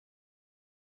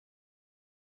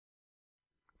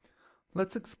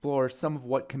Let's explore some of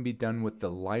what can be done with the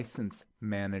License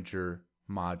Manager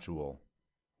module.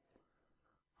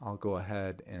 I'll go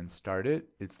ahead and start it.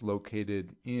 It's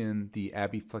located in the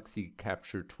ABBYY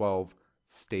FlexiCapture 12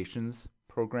 Stations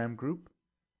program group.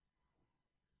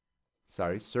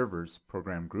 Servers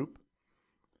program group.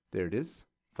 There it is,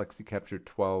 FlexiCapture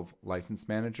 12 License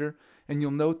Manager. And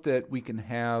you'll note that we can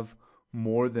have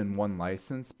more than one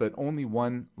license, but only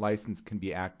one license can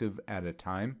be active at a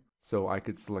time. So I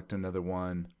could select another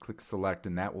one, click select,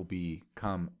 and that will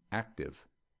become active.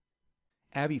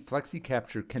 ABBYY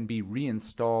FlexiCapture can be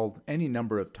reinstalled any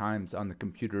number of times on the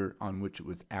computer on which it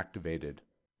was activated.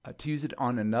 To use it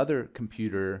on another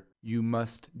computer, you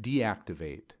must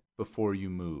deactivate before you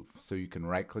move. So you can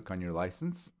right-click on your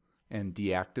license and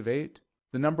deactivate.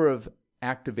 The number of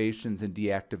activations and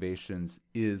deactivations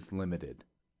is limited.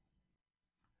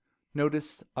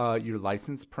 Notice your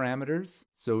license parameters,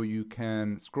 so you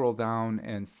can scroll down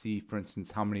and see, for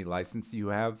instance, how many licenses you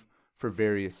have for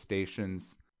various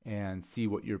stations and see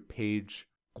what your page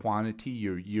quantity,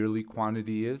 your yearly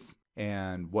quantity is,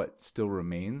 and what still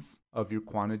remains of your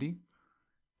quantity.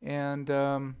 And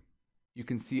you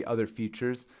can see other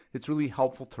features. It's really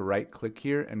helpful to right-click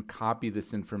here and copy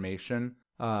this information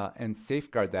and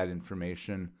safeguard that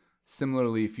information.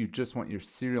 Similarly, if you just want your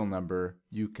serial number,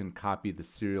 you can copy the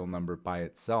serial number by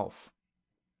itself.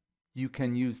 You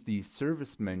can use the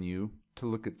service menu to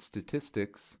look at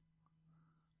statistics.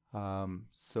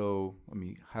 So let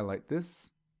me highlight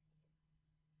this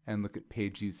and look at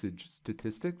page usage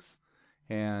statistics.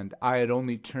 And I had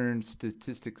only turned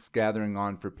statistics gathering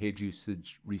on for page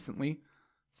usage recently,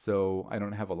 so I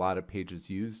don't have a lot of pages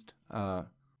used.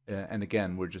 And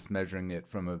again, we're just measuring it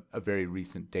from a very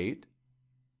recent date.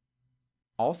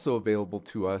 Also available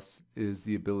to us is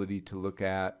the ability to look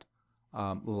at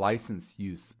license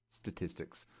use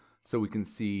statistics. So we can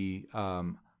see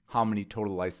how many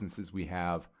total licenses we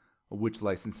have, which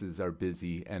licenses are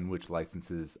busy, and which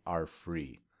licenses are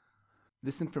free.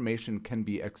 This information can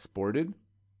be exported.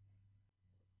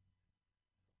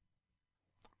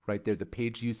 Right there, the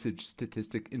page usage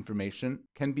statistic information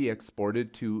can be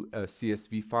exported to a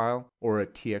CSV file or a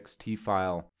TXT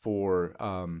file for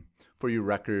your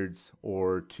records,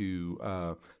 or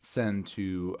to send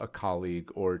to a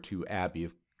colleague or to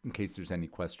ABBYY in case there's any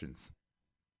questions.